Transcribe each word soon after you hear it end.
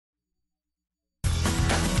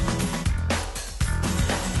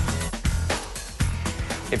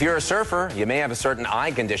If you're a surfer, you may have a certain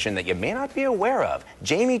eye condition that you may not be aware of.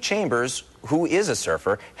 Jamie Chambers, who is a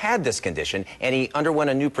surfer, had this condition, and he underwent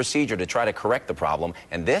a new procedure to try to correct the problem,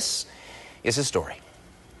 and this is his story.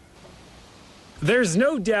 There's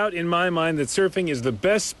no doubt in my mind that surfing is the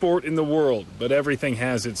best sport in the world, but everything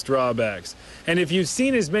has its drawbacks. And if you've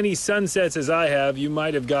seen as many sunsets as I have, you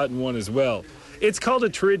might have gotten one as well. It's called a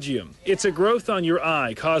pterygium. It's a growth on your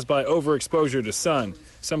eye caused by overexposure to sun.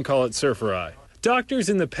 Some call it surfer eye. Doctors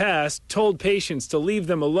in the past told patients to leave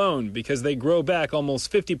them alone because they grow back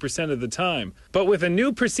almost 50% of the time. But with a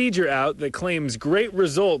new procedure out that claims great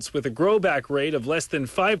results with a grow back rate of less than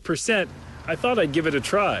 5%, I thought I'd give it a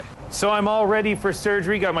try. So I'm all ready for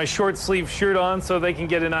surgery, got my short sleeve shirt on so they can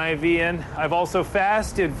get an IV in. I've also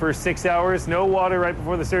fasted for 6 hours, no water right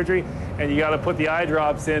before the surgery, and you gotta put the eye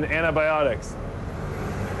drops in, antibiotics.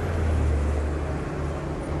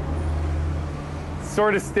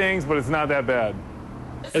 Sort of stings, but it's not that bad.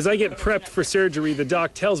 As I get prepped for surgery, the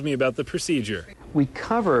doc tells me about the procedure. We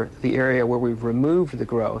cover the area where we've removed the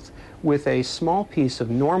growth with a small piece of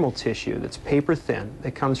normal tissue that's paper thin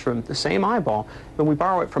that comes from the same eyeball, but we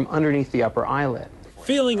borrow it from underneath the upper eyelid.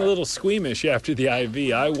 Feeling a little squeamish after the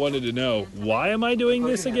IV, I wanted to know, why am I doing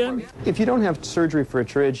this again? If you don't have surgery for a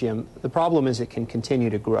pterygium, the problem is it can continue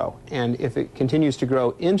to grow. And if it continues to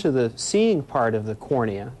grow into the seeing part of the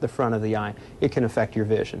cornea, the front of the eye, it can affect your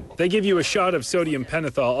vision. They give you a shot of sodium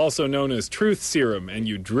pentothal, also known as truth serum, and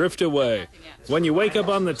you drift away. When you wake up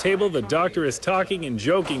on the table, the doctor is talking and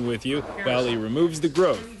joking with you while he removes the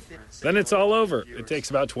growth. Then it's all over. It takes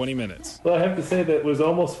about 20 minutes. Well, I have to say that it was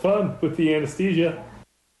almost fun with the anesthesia.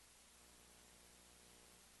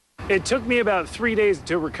 It took me about 3 days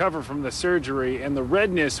to recover from the surgery, and the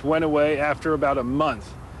redness went away after about a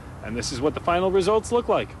month. And this is what the final results look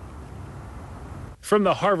like. From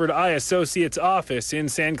the Harvard Eye Associates office in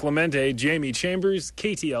San Clemente, Jamie Chambers,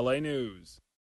 KTLA News.